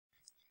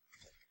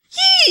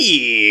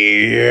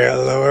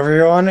Hello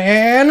everyone,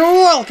 and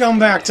welcome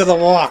back to the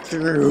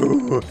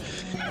walkthrough!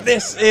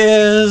 This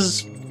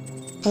is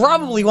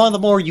probably one of the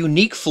more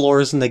unique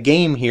floors in the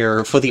game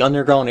here for the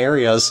underground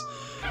areas.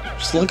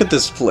 Just look at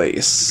this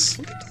place.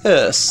 Look at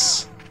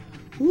this.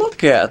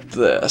 Look at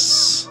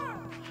this.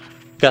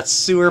 Got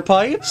sewer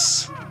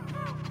pipes.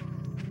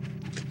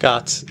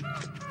 Got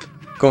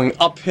going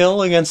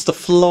uphill against the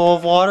flow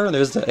of water.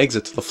 There's the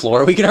exit to the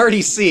floor. We can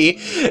already see.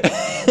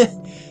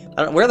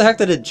 Where the heck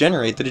did it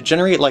generate? Did it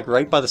generate, like,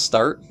 right by the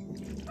start?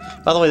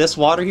 By the way, this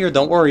water here,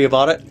 don't worry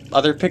about it.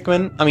 Other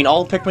Pikmin, I mean,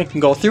 all Pikmin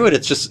can go through it.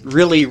 It's just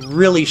really,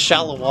 really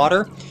shallow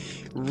water.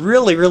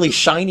 Really, really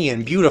shiny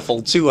and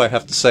beautiful, too, I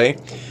have to say.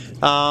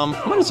 I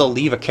might as well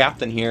leave a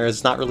captain here.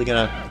 It's not really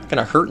gonna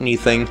hurt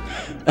anything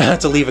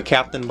to leave a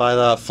captain by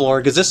the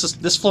floor, because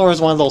this floor is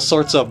one of those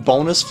sorts of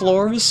bonus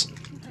floors.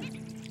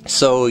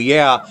 So,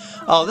 yeah.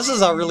 Oh, this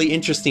is a really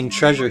interesting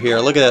treasure here.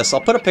 Look at this.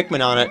 I'll put a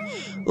Pikmin on it.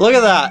 Look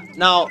at that.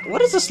 Now, what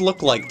does this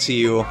look like to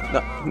you?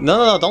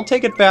 No, don't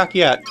take it back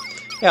yet.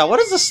 Yeah, what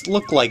does this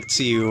look like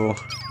to you?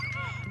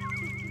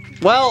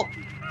 Well,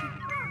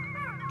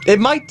 it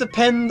might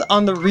depend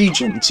on the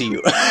region to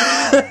you.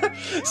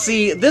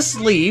 See, this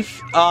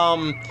leaf,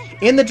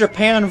 in the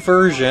Japan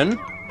version,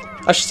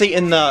 I should say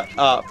in the,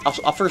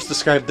 I'll first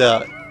describe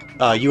the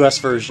US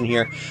version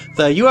here.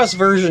 The US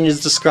version is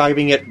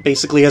describing it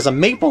basically as a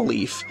maple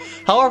leaf.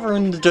 However,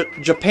 in the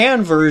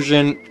Japan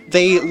version,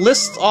 they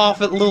list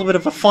off a little bit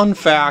of a fun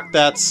fact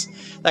that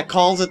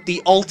calls it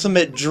the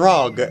ultimate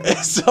drug.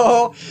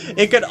 So,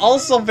 it could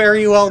also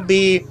very well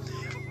be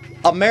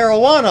a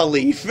marijuana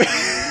leaf.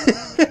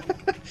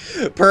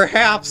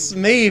 Perhaps,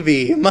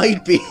 maybe,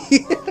 might be.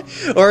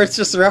 Or it's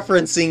just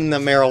referencing the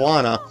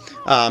marijuana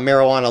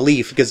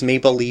leaf, because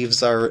maple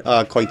leaves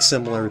are quite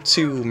similar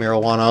to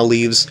marijuana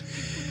leaves.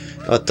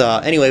 But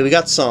anyway, we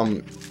got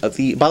some of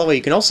the... By the way,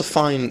 you can also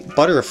find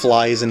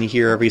butterflies in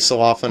here every so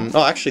often.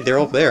 Oh, actually, they're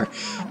over there.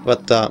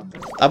 But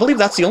I believe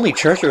that's the only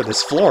treasure of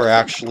this floor,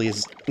 actually,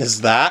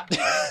 is that.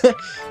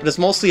 But it's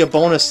mostly a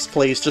bonus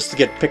place just to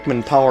get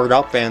Pikmin powered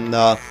up and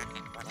a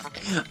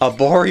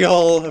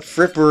boreal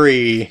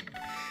frippery.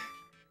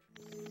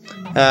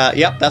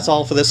 Yep, that's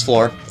all for this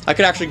floor. I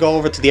could actually go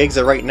over to the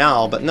exit right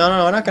now, but no,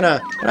 we're not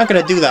gonna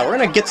do that. We're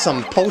gonna get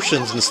some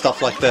potions and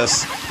stuff like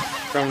this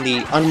from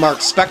the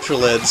unmarked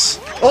spectralids.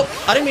 Oh,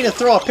 I didn't mean to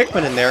throw a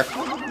Pikmin in there.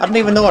 I don't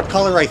even know what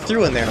color I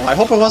threw in there. I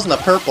hope it wasn't a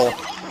purple.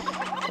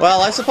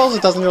 Well, I suppose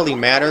it doesn't really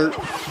matter,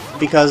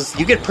 because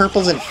you get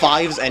purples in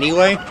 5s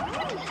anyway.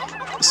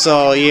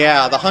 So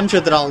yeah, the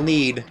 100 that I'll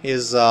need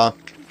is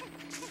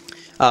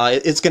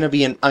it's gonna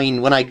be in, I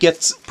mean, when I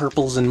get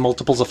purples in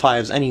multiples of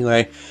 5s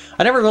anyway.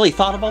 I never really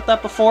thought about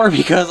that before,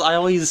 because I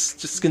always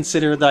just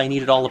considered that I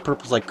needed all the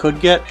purples I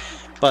could get.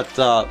 But,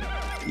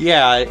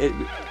 yeah,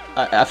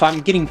 if I'm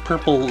getting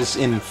purples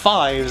in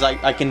 5s,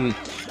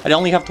 I'd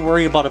only have to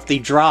worry about if they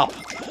drop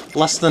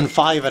less than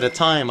 5 at a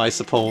time, I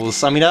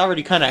suppose. I mean, it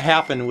already kind of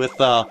happened with,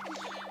 the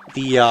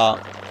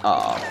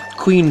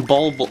Queen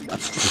Bulb... No,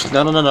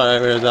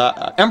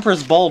 the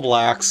Empress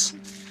Bulblax.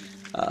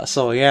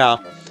 So, yeah.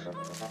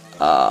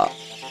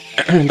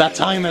 That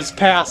time has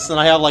passed, and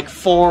I have like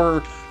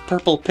 4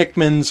 purple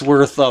Pikmin's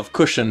worth of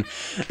cushion,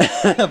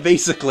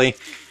 basically.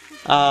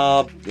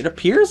 It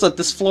appears that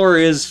this floor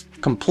is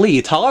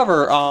complete.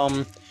 However,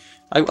 I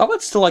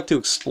would still like to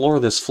explore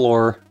this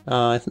floor,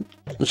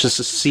 just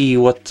to see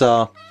what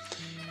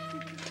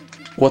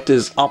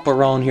is up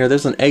around here.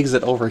 There's an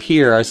exit over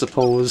here, I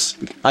suppose.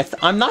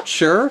 I'm not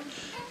sure,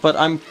 but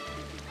I'm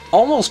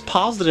almost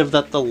positive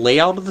that the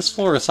layout of this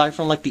floor, aside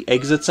from like the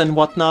exits and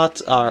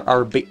whatnot,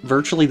 are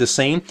virtually the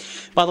same.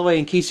 By the way,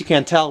 in case you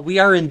can't tell, we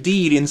are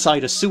indeed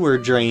inside a sewer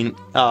drain.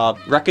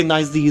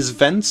 Recognize these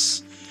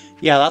vents?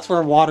 Yeah, that's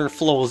where water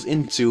flows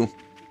into.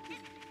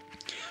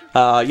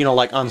 You know,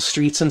 like on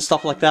streets and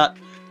stuff like that.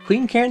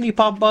 Queen Candy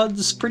Pop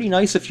Buds, pretty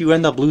nice if you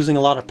end up losing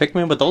a lot of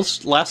Pikmin, but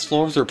those last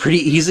floors are pretty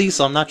easy,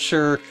 so I'm not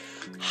sure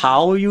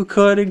how you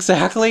could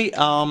exactly.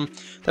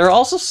 There are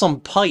also some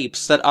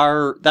pipes that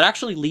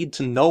actually lead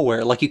to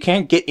nowhere. Like, you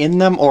can't get in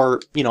them or,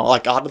 you know,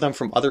 like out of them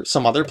from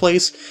some other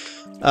places,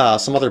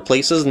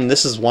 and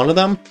this is one of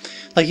them.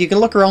 Like, you can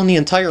look around the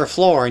entire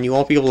floor and you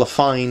won't be able to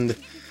find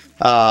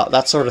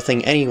that sort of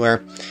thing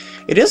anywhere.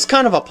 It is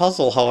kind of a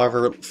puzzle,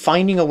 however,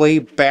 finding a way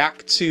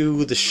back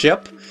to the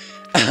ship.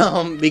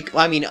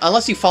 I mean,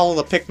 unless you follow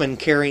the Pikmin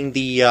carrying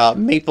the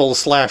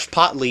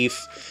maple/pot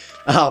leaf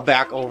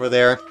back over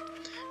there.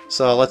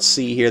 So let's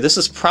see here. This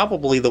is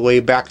probably the way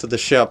back to the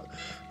ship.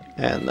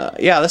 And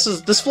yeah,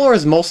 this floor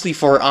is mostly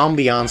for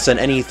ambiance than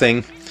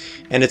anything.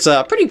 And it's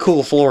a pretty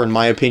cool floor in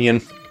my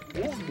opinion.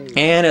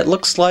 And it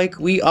looks like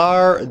we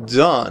are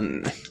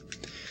done.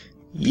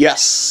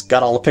 Yes,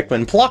 got all the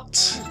Pikmin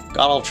plucked,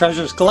 got all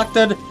treasures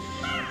collected,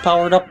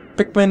 powered up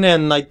Pikmin,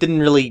 and I didn't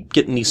really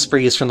get any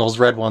sprays from those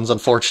red ones,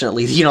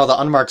 unfortunately. You know, the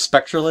unmarked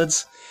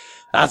spectralids.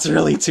 That's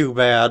really too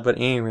bad, but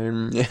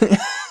anyway.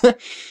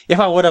 If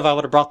I would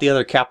have brought the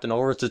other captain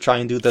over to try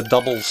and do the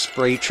double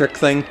spray trick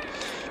thing.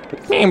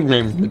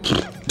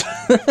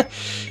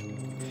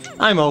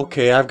 I'm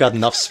okay, I've got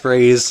enough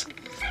sprays.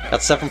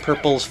 Got 7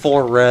 purples,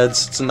 4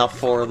 reds. It's enough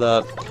for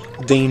the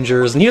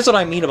dangers. And here's what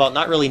I mean about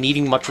not really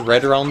needing much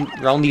red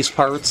around these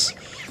parts.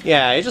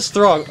 Yeah, you just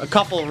throw a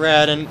couple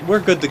red and we're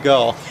good to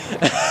go.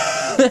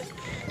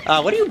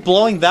 What are you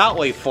blowing that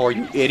way for,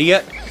 you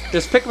idiot?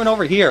 There's Pikmin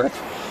over here.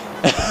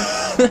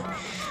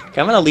 Okay,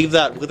 I'm gonna leave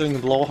that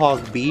Withering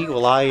Blowhog be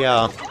while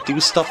I do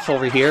stuff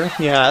over here.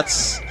 Yeah, that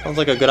sounds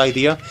like a good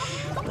idea.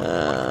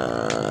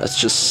 Let's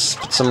just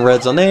put some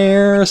reds on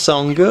there.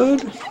 Sound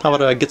good. How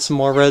about I get some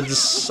more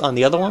reds on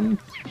the other one?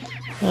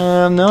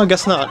 No, I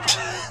guess not.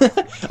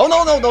 Oh,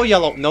 no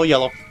yellow, no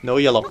yellow, no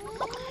yellow.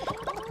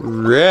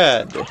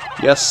 Red.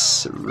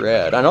 Yes,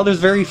 red. I know there's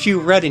very few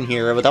red in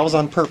here, but that was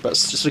on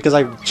purpose, just because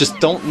I just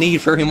don't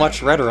need very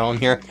much red around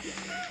here.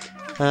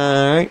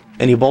 Alright,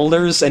 any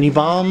boulders, any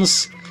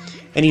bombs,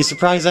 any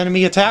surprise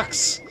enemy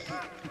attacks?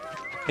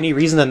 Any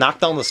reason to knock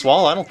down this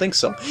wall? I don't think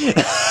so.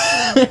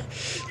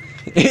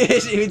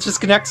 It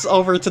just connects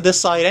over to this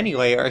side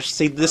anyway, or I should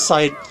say this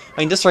side, I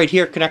mean this right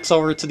here connects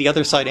over to the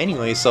other side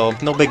anyway, so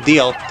no big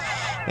deal.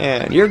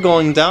 And you're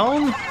going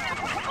down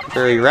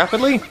very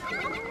rapidly.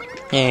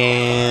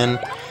 And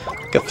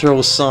could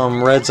throw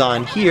some reds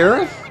on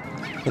here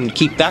and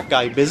keep that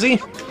guy busy.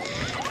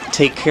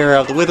 Take care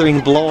of the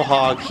Withering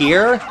Blowhog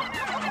here.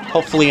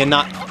 Hopefully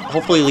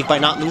by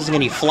not losing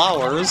any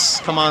flowers.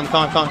 Come on,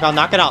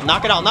 knock it out,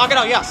 knock it out, knock it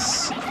out,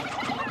 yes!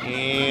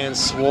 And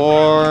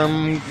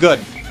swarm,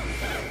 good.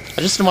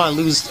 I just don't want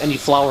to lose any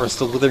flowers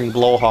to Withering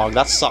Blowhog,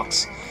 that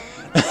sucks.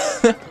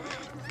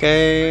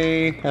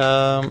 Okay,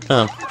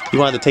 oh, you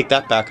wanted to take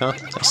that back, huh?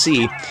 I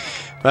see.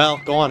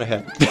 Well, go on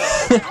ahead.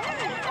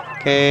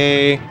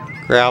 Okay,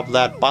 grab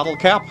that bottle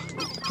cap.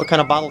 What kind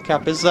of bottle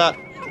cap is that?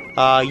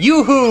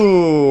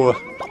 Yoo-hoo!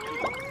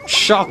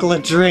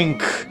 Chocolate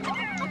drink!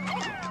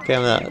 Okay,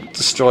 I'm gonna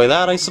destroy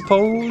that, I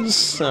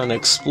suppose, and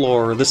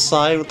explore this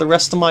side with the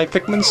rest of my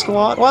Pikmin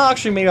squad. Well,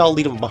 actually, maybe I'll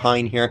leave them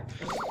behind here.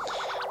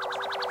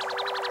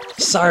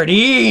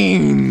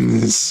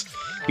 Sardines!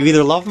 You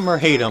either love them or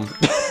hate them.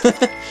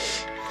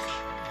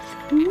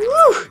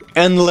 Woo!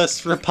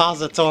 Endless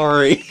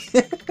repository!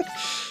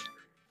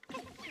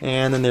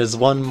 And then there's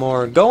one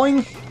more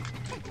going.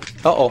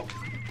 Uh-oh.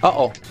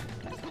 Uh-oh.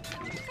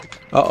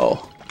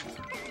 Uh-oh.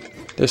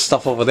 There's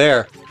stuff over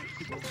there.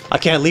 I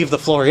can't leave the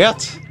floor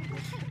yet.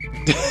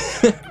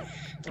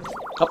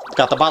 Oh,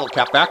 got the bottle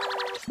cap back.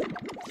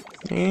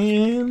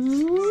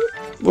 And...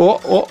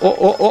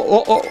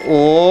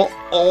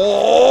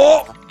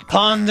 Oh!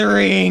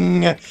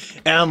 Pondering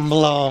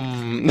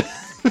emblem!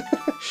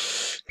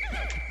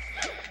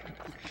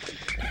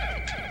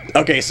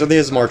 Okay, so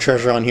there's more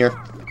treasure on here.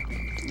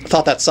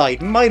 Thought that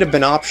side might have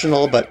been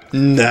optional, but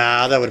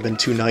nah, that would have been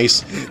too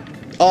nice.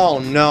 Oh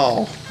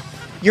no.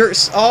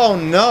 Oh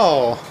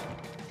no!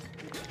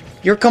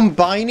 You're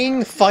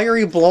combining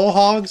fiery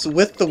blowhogs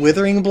with the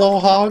withering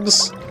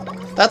blowhogs?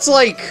 That's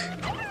like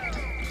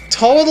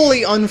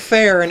totally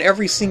unfair in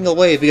every single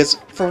way, because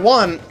for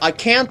one, I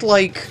can't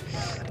like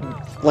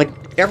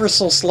ever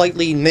so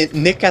slightly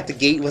nick at the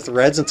gate with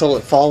reds until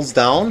it falls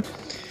down.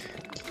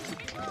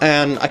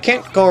 And I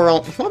can't go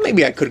around... Well,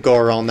 maybe I could go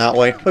around that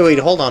way. Wait,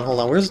 hold on.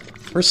 Where's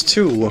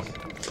 2? Where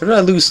did I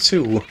lose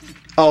 2?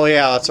 Oh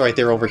yeah, that's right,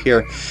 they're over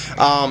here.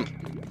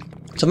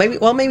 So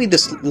maybe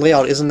this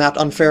layout isn't that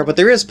unfair, but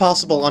there is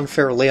possible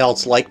unfair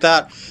layouts like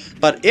that.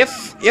 But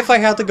if I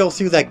had to go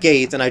through that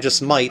gate, and I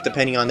just might,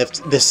 depending on if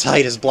this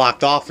side is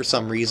blocked off for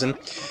some reason,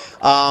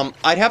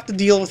 I'd have to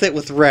deal with it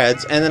with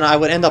reds, and then I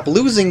would end up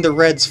losing the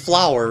reds'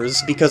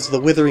 flowers because of the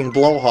withering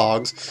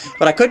blowhogs.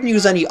 But I couldn't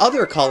use any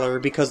other color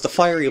because the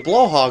fiery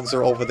blowhogs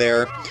are over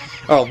there.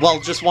 Oh, well,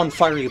 just one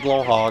fiery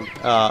blowhog.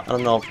 I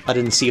don't know. I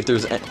didn't see if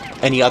there's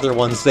any other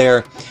ones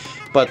there.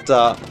 But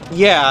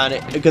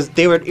yeah, because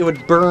it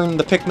would burn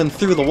the Pikmin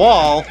through the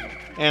wall,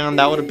 and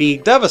that would be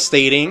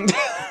devastating.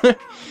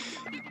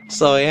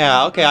 So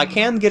yeah, okay, I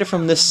can get it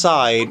from this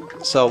side,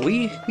 so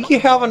we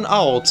have an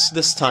out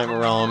this time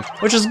around,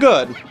 which is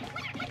good.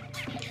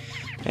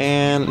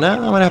 And now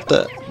I'm gonna have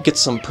to get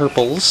some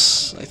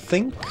purples, I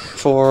think,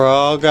 for...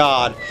 oh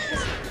god.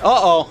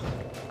 Uh-oh.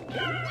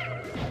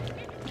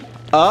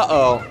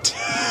 Uh-oh.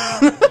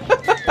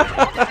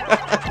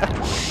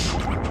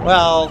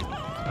 Well,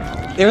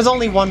 there's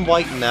only one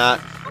white in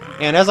that.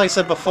 And as I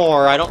said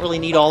before, I don't really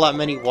need all that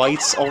many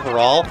whites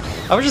overall.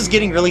 I was just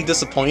getting really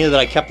disappointed that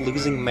I kept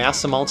losing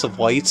mass amounts of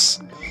whites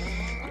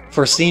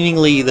for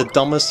seemingly the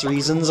dumbest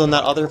reasons on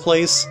that other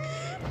place.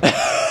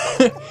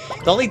 The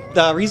only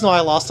reason why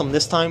I lost them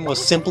this time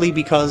was simply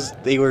because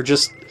they were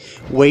just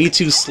way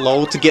too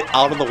slow to get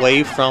out of the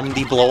way from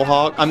the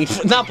blowhog. I mean,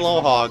 not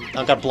blowhog.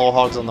 I've got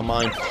blowhogs on the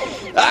mind.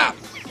 Ah!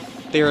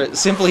 They were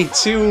simply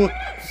too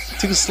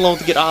slow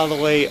to get out of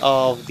the way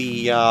of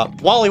the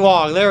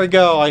Wollywog. There we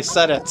go, I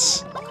said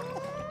it.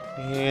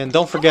 And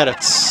don't forget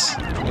it.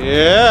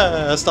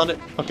 Yeah, stunned it.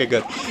 Okay,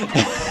 good.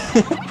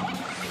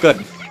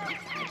 Good.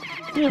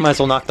 Yeah, might as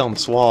well knock down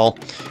this wall.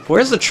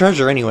 Where's the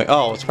treasure anyway?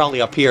 Oh, it's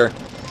probably up here.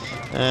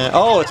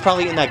 Oh, it's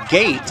probably in that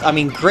gate. I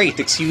mean, great,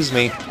 excuse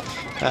me.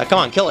 Come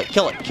on, kill it,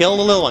 kill it. Kill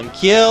the little one.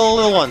 Kill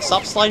the little one.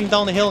 Stop sliding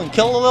down the hill and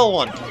kill the little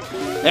one.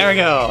 There we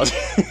go!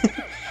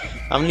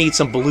 I'm gonna need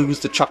some blues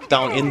to chuck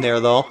down in there,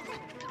 though.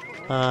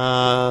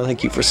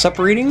 Thank you for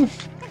separating.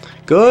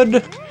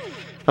 Good.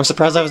 I'm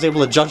surprised I was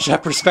able to judge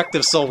that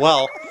perspective so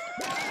well.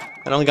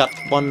 I only got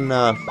one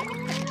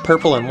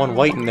purple and one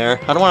white in there.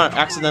 I don't want to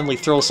accidentally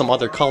throw some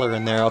other color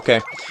in there.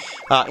 Okay.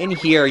 In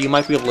here, you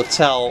might be able to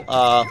tell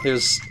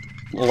there's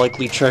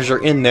likely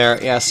treasure in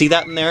there. Yeah, see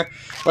that in there?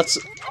 Let's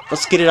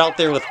get it out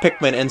there with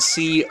Pikmin and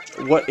see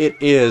what it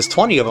is.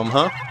 20 of them,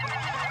 huh?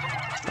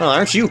 Oh,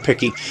 aren't you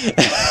picky?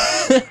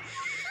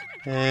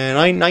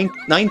 And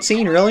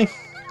 19, really?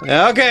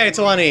 Okay,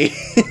 20!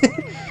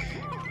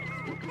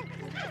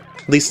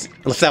 At least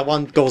if that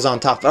one goes on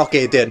top.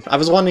 Okay, it did. I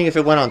was wondering if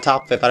it went on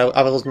top of it, but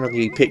I wasn't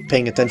really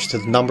paying attention to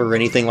the number or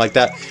anything like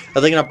that.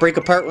 Are they gonna break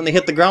apart when they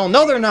hit the ground?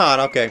 No, they're not!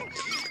 Okay.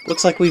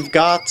 Looks like we've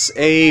got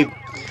a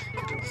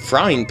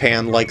frying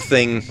pan-like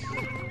thing.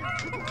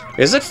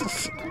 Is this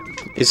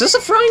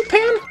a frying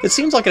pan? It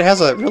seems like it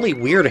has a really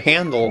weird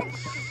handle.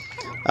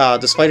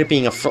 Despite it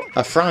being a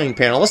frying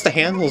pan, unless the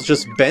handle is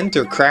just bent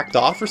or cracked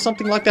off or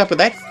something like that, but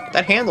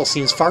that handle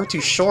seems far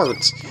too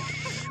short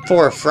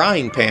for a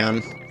frying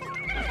pan.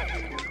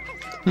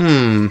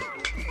 Let's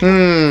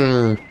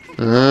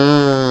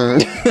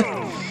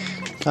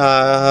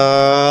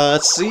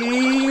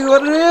see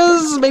what it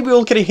is. Maybe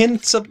we'll get a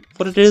hint of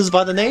what it is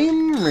by the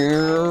name.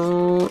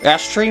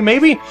 Ashtray,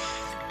 maybe?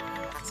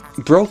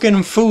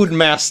 Broken Food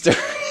Master.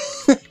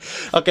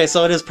 Okay,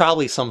 so it is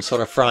probably some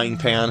sort of frying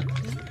pan.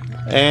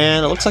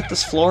 And it looks like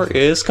this floor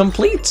is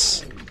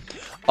complete.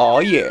 Oh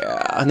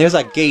yeah, and there's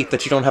that gate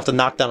that you don't have to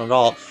knock down at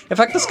all. In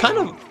fact, it's kind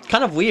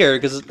of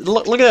weird because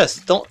look at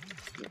this.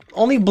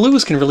 Only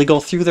blues can really go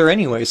through there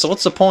anyway. So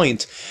what's the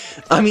point?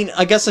 I mean,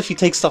 I guess if you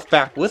take stuff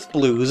back with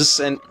blues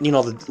and you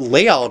know the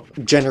layout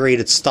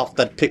generated stuff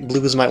that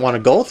blues might want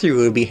to go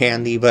through would be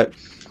handy, but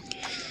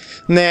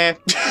nah,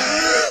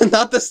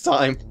 not this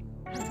time.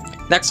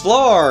 Next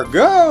floor,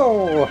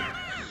 go!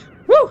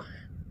 Woo!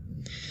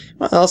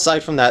 Well,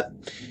 aside from that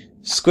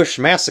Squish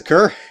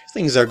Massacre,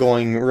 things are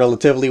going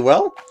relatively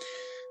well.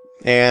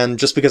 And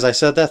just because I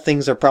said that,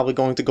 things are probably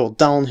going to go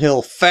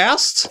downhill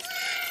fast.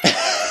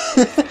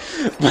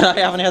 But I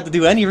haven't had to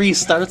do any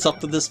restarts up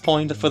to this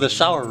point for the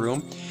shower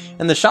room.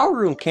 And the shower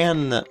room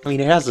can, I mean,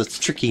 it has its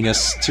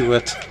trickiness to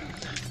it.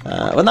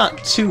 But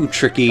not too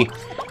tricky.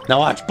 Now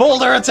watch,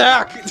 boulder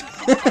attack!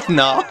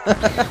 No.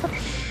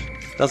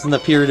 Doesn't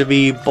appear to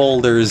be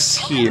boulders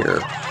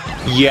here.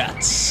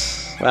 Yet.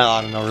 Well,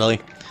 I don't know, really.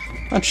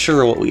 Not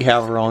sure what we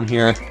have around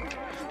here.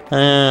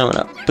 I'm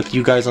gonna put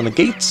you guys on the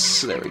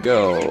gates. There we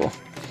go.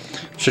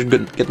 Should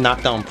get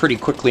knocked down pretty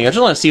quickly. I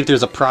just want to see if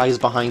there's a prize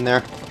behind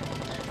there.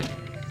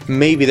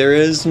 Maybe there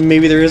is,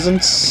 maybe there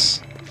isn't.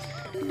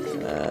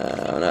 I'm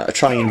gonna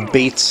try and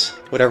bait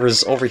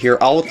whatever's over here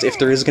out, if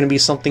there is gonna be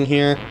something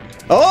here.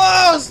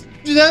 Oh!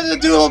 That's a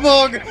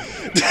doodlebug!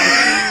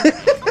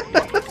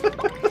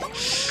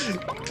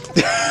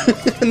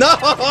 No!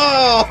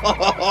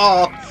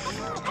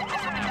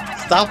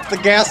 Stop the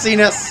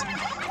gassiness!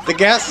 The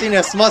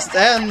gassiness must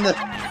end!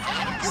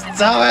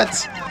 Stop it!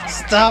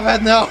 Stop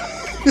it, no!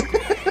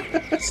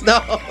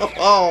 No!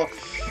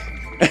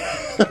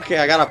 Okay,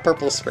 I got a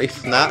purple spray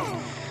from that.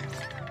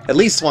 At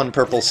least one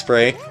purple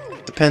spray.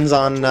 Depends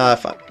on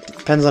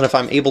if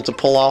I'm able to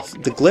pull off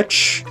the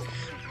glitch.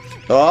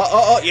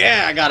 Oh,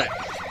 yeah, I got it!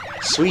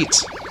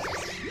 Sweet.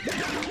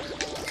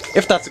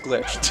 If that's a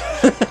glitch.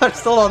 I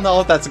still don't know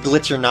if that's a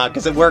glitch or not,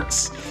 because it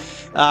works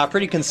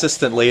pretty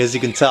consistently, as you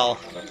can tell.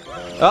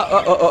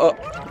 Yeah,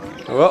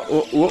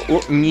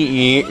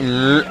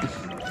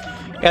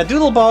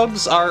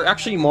 doodlebugs are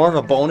actually more of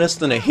a bonus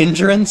than a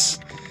hindrance,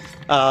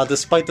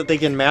 despite that they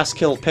can mass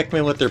kill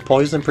Pikmin with their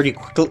poison pretty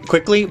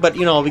quickly, but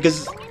you know,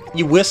 because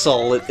you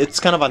whistle,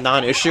 it's kind of a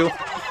non-issue.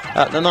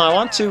 No, I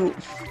want to...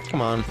 Come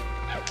on.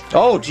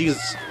 Oh, jeez.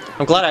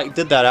 I'm glad I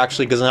did that,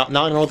 actually, because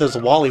now I know there's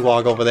a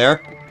Wollywog over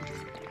there.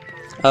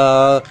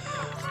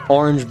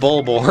 Orange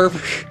Bulborb.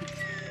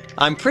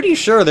 I'm pretty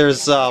sure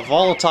there's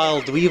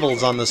volatile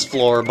Dweevils on this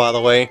floor, by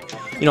the way.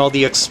 You know,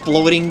 the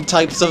exploding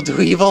types of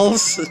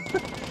Dweevils.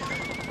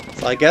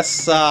 So I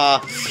guess,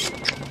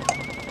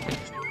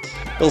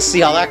 we'll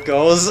see how that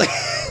goes.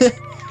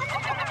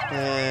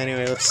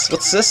 Anyway,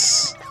 what's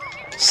this?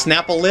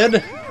 Snap a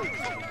lid?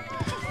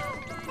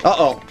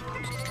 Uh-oh.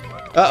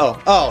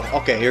 Uh-oh. Oh,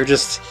 okay, you're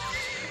just...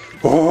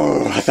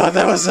 Oh, I thought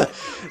that was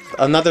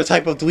another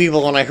type of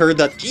Dweevil when I heard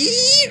that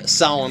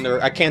sound,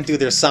 or I can't do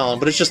their sound,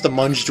 but it's just a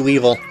Munge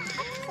Dweevil.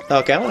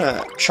 Okay, I'm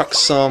gonna chuck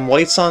some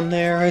whites on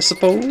there, I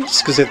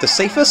suppose, because they're the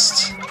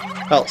safest.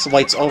 Well, some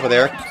whites over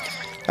there.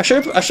 I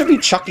should be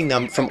chucking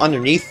them from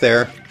underneath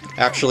there,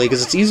 actually,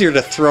 because it's easier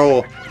to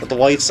throw with the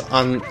whites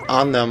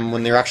on them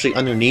when they're actually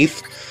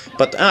underneath.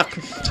 But,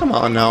 come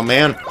on now,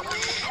 man.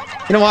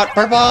 You know what?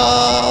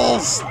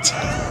 Purples!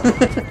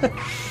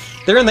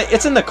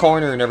 It's in the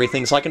corner and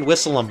everything, so I can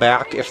whistle them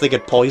back if they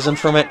get poisoned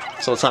from it,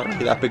 so it's not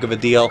really that big of a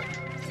deal.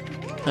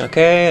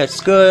 Okay,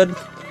 that's good.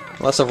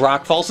 Unless a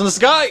rock falls in the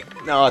sky!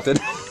 No, it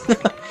didn't.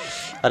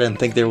 I didn't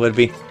think there would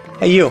be.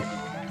 Hey, you.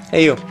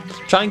 Hey, you.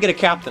 Try and get a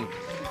captain.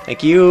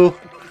 Thank you.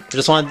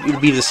 just wanted you to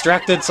be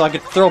distracted so I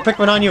could throw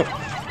Pikmin on you.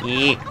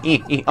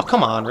 Oh,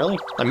 come on, really?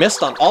 I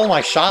missed on all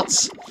my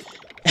shots.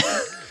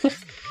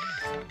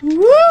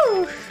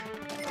 Woo!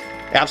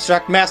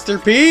 Abstract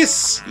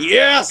masterpiece!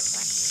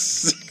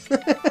 Yes!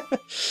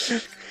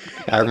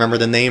 I remember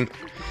the name.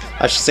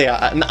 I should say,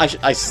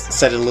 I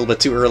said it a little bit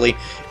too early.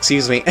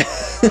 Excuse me. Yeah.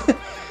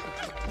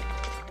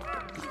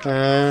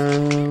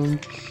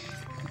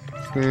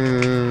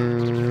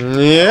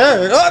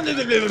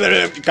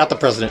 Got the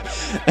president.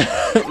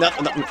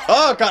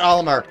 Oh, got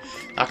Olimar.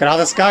 Knock it out of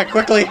this guy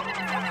quickly.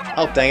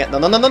 Oh, dang it. No.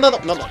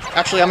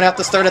 Actually, I'm gonna have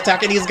to start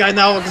attacking these guys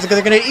now because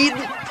they're gonna eat.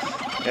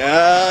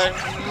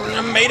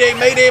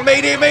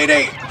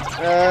 Mayday.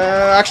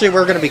 Actually,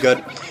 we're gonna be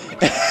good.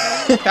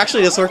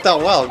 Actually, this worked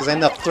out well because I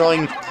ended up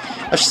throwing.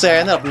 I should say I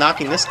ended up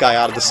knocking this guy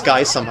out of the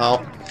sky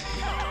somehow.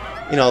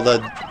 You know,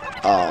 the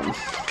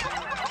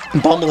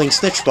bumbling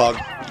snitch bug.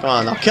 Come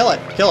on, now kill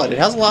it! Kill it! It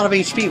has a lot of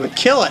HP, but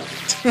kill it!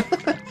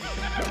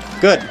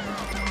 Good.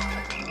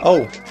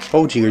 Oh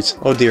jeez.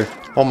 Oh dear.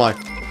 Oh my.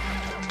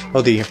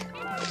 Oh dear.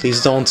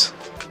 Please don't.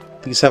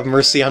 Please have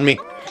mercy on me.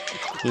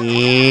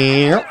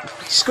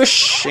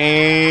 Squish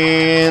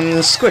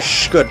and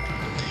squish. Good.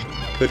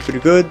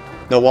 Good.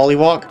 No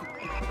Wallywog.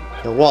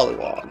 No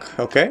Wallywog.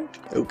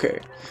 Okay.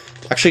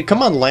 Actually,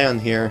 come on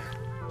land here.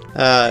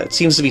 It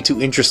seems to be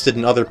too interested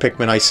in other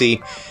Pikmin I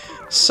see.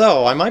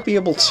 So, I might be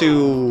able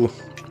to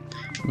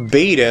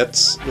bait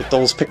it with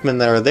those Pikmin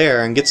that are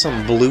there and get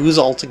some blues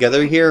all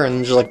together here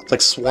and just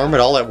like swarm it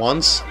all at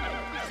once.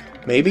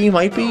 Maybe,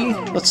 might be?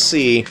 Let's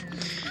see.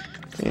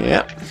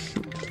 Yeah.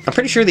 I'm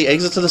pretty sure the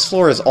exit to this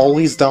floor is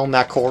always down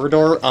that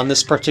corridor on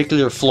this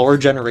particular floor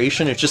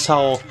generation. It's just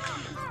how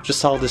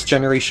this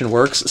generation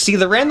works. See,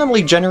 the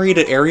randomly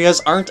generated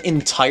areas aren't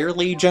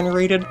entirely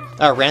generated,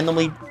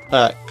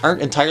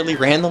 aren't entirely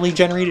randomly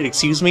generated,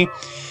 excuse me.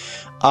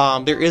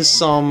 There is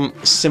some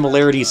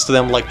similarities to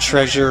them, like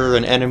treasure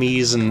and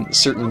enemies and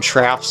certain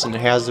traps and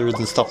hazards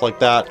and stuff like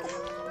that.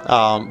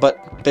 But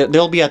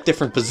they'll be at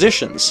different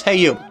positions. Hey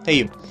you!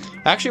 I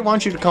actually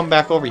want you to come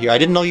back over here. I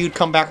didn't know you'd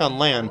come back on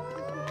land.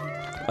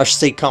 I should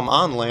say come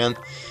on land.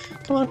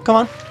 Come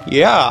on.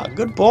 Yeah,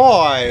 good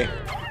boy.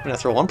 I'm gonna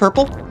throw one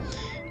purple.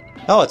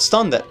 Oh, it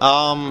stunned it.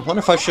 Wonder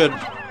if I should...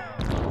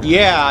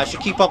 Yeah, I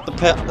should keep up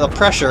the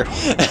pressure.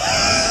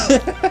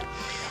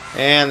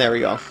 And there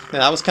we go. Yeah,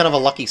 that was kind of a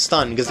lucky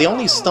stun, because they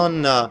only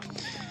stun,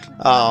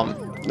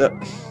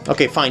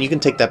 okay, fine, you can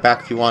take that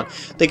back if you want.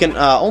 They can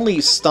only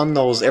stun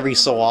those every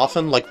so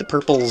often, like the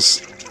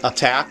purple's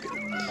attack,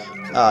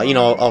 you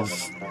know,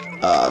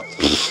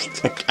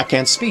 I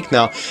can't speak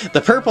now.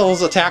 The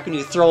purples attack when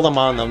you throw them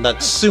on them, that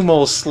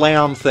sumo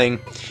slam thing.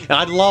 And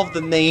I love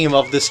the name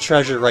of this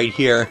treasure right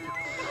here.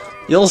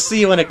 You'll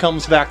see when it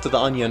comes back to the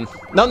onion.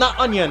 No, not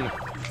onion!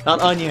 Not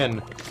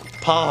onion!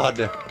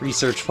 Pod.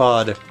 Research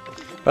pod.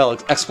 Well,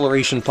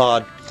 exploration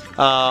pod.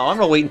 I'm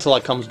gonna wait until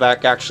it comes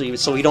back, actually,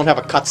 so we don't have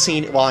a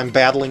cutscene while I'm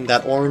battling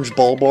that orange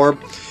Bulborb.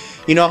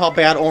 You know how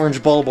bad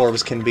orange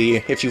Bulborbs can be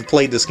if you've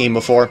played this game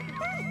before.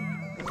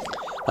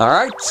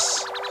 Alright,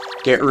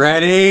 get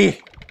ready!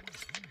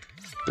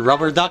 The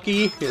rubber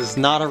ducky is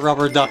not a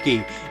rubber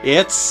ducky.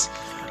 It's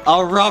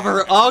a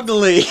rubber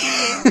ugly!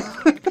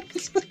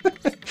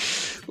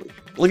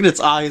 Look at its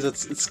eyes,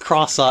 it's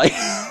cross-eyed.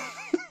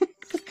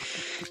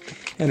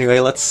 Anyway,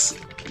 let's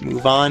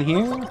move on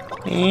here.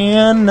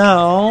 And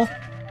now,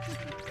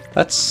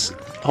 let's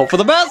hope for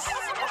the best!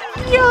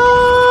 Yo!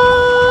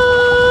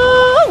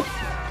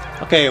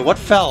 Okay, what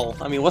fell?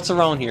 I mean, what's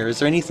around here? Is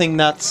there anything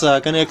that's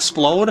gonna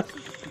explode?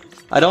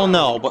 I don't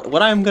know, but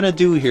what I'm gonna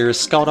do here is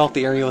scout out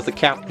the area with the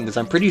captain, because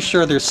I'm pretty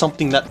sure there's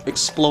something that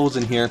explodes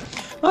in here.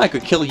 Well, I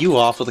could kill you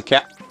off with a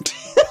cap.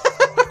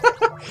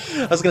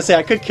 I was gonna say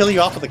I could kill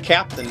you off with a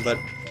captain, but...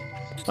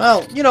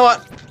 Well, you know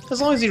what?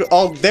 As long as you...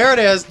 Oh, there it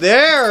is!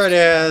 There it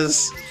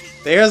is!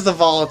 There's the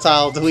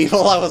volatile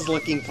Dweevil I was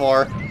looking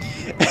for.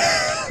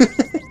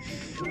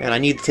 And I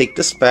need to take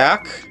this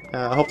back.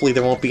 Hopefully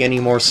there won't be any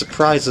more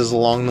surprises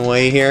along the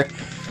way here.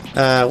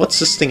 What's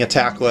this thing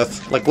attack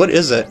with? Like, what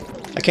is it?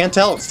 I can't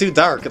tell. It's too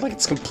dark. Like,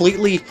 it's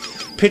completely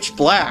pitch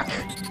black.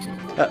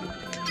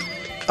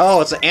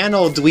 Oh, it's an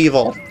anode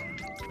Dweevil.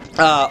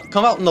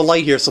 Come out in the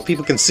light here so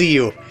people can see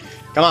you.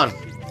 Come on.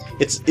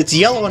 It's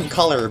yellow in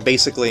color,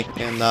 basically.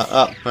 And,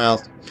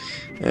 well...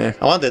 I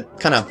wanted to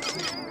kind of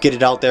get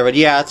it out there, but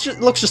yeah,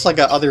 it looks just like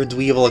a other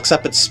Dweevil,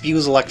 except it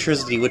spews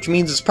electricity, which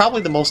means it's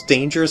probably the most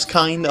dangerous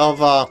kind of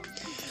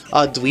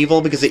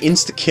Dweevil, because it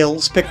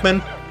insta-kills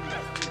Pikmin.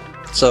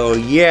 So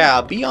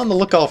yeah, be on the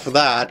lookout for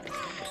that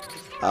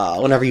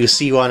whenever you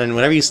see one, and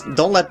whenever you...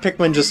 Don't let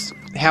Pikmin just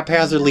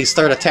haphazardly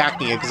start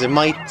attacking it, because it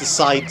might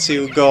decide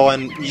to go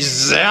and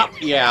zap!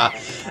 Yeah.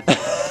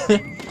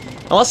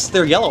 Unless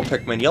they're yellow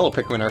Pikmin. Yellow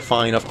Pikmin are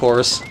fine, of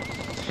course.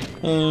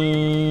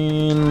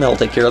 And that'll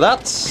take care of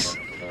that.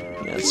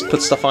 Yeah, let's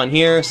put stuff on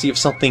here, see if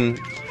something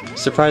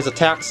surprise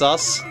attacks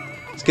us.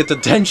 Let's get the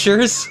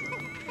dentures.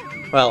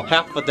 Well,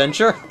 half a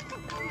denture.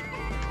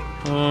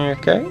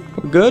 Okay,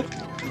 we're good.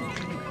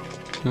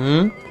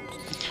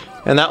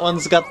 And that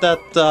one's got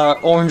that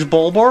orange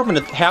bulb orb and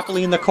it's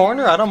happily in the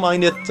corner. I don't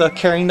mind it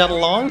carrying that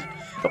along.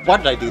 But why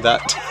did I do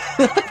that?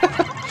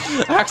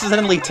 I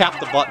accidentally tapped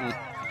the button.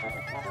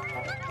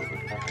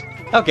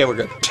 Okay, we're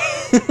good.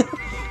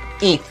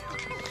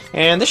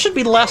 And this should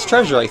be the last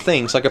treasure, I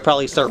think, so I could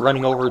probably start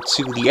running over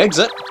to the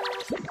exit.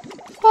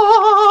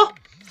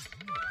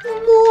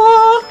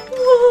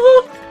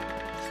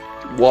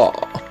 Whoa.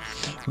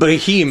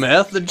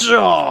 Behemoth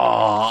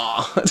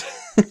Jaw!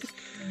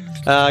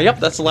 Yep,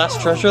 that's the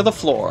last treasure of the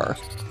floor.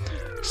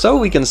 So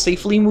we can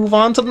safely move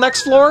on to the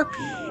next floor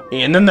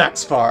in the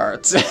next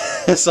part.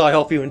 So I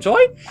hope you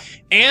enjoyed,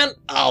 and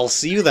I'll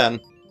see you then.